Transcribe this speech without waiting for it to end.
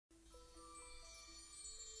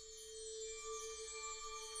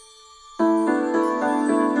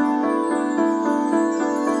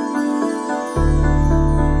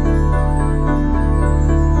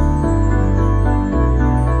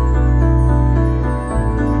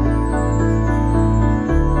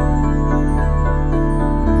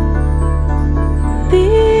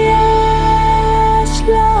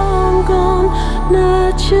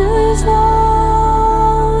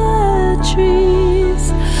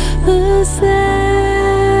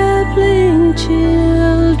sapling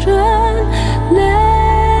children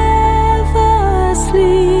never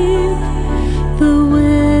sleep. The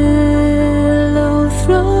willow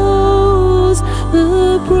throws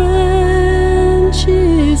the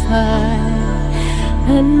branches high,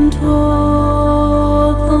 and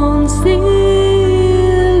hawthorn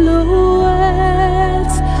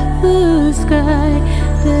silhouettes the sky.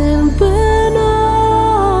 Then burn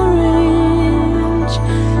orange,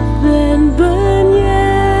 then burn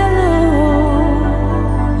yellow,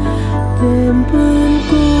 then burn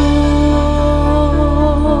gold.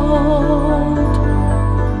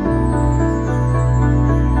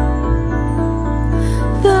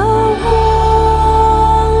 The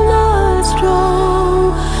walnut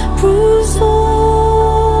strong proves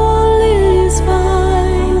all is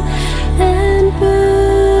fine, and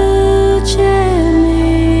birch and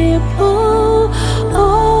maple,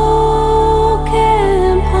 oak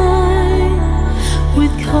and pine,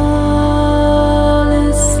 with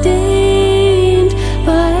colours stained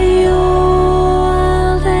by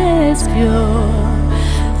Wilde as pure,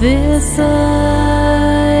 their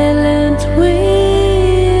silent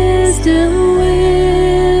wisdom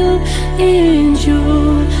will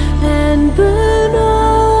endure. And burn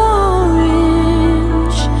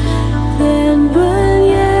orange, then burn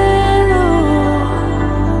yellow,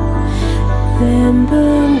 then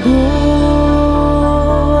burn gold.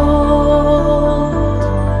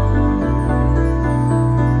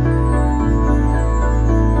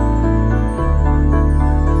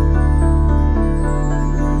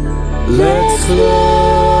 Let's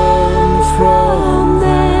learn from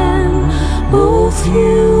them, both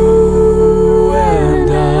you and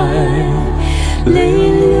I. Lay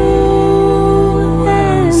low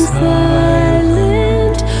and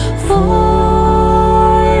silent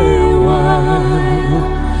for a while.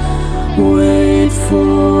 Wait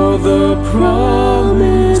for the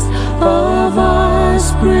promise of our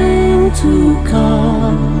spring to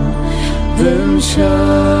come. Then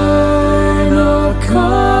shine our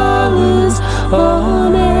colors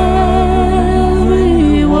on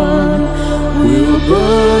everyone. We'll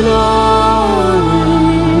burn